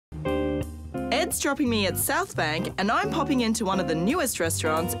Ed's dropping me at Southbank and I'm popping into one of the newest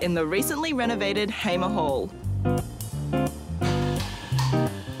restaurants in the recently renovated Hamer Hall.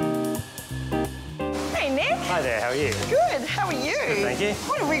 Hey, Nick. Hi there, how are you? Good, how are you? Good, thank you.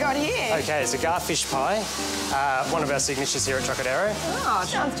 What have we got here? Okay, it's a Garfish pie, one of our signatures here at Trocadero. Oh,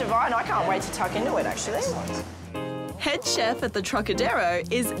 sounds divine. I can't wait to tuck into it, actually. Head chef at the Trocadero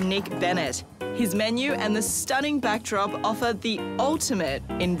is Nick Bennett. His menu and the stunning backdrop offer the ultimate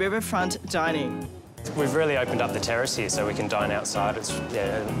in riverfront dining. We've really opened up the terrace here so we can dine outside. It's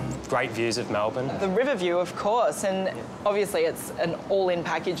great views of Melbourne. The river view, of course, and obviously it's an all-in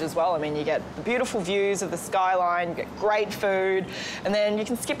package as well. I mean, you get the beautiful views of the skyline, you get great food, and then you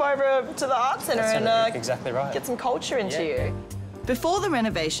can skip over to the art centre and exactly right. Get some culture into you. Before the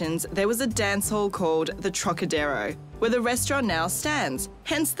renovations, there was a dance hall called the Trocadero, where the restaurant now stands,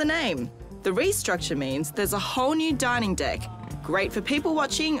 hence the name. The restructure means there's a whole new dining deck, great for people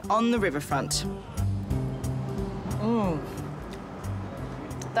watching on the riverfront.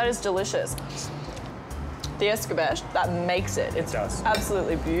 That is delicious. The escabeche, that makes it. It does.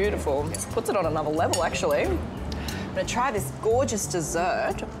 Absolutely beautiful. Puts it on another level, actually. I'm gonna try this gorgeous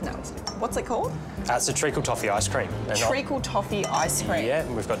dessert. No, what's it called? It's a treacle toffee ice cream. Treacle toffee ice cream. Yeah,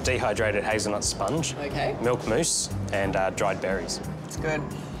 and we've got dehydrated hazelnut sponge, Okay. milk mousse, and dried berries. It's good.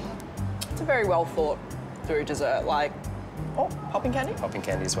 It's a very well thought through dessert, like, oh, popping candy? Popping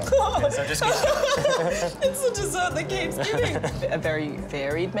candy as well. Yeah, so just It's the dessert that keeps giving. A very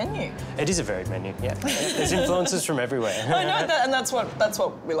varied menu. It is a varied menu, yeah. There's influences from everywhere. I know that, and that's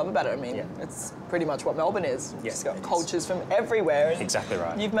what we love about it. I mean, it's pretty much what Melbourne is. Yeah, It's got cultures from everywhere. Exactly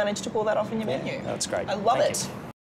right. You've managed to pull that off in your menu. That's great. I love Thank it. you.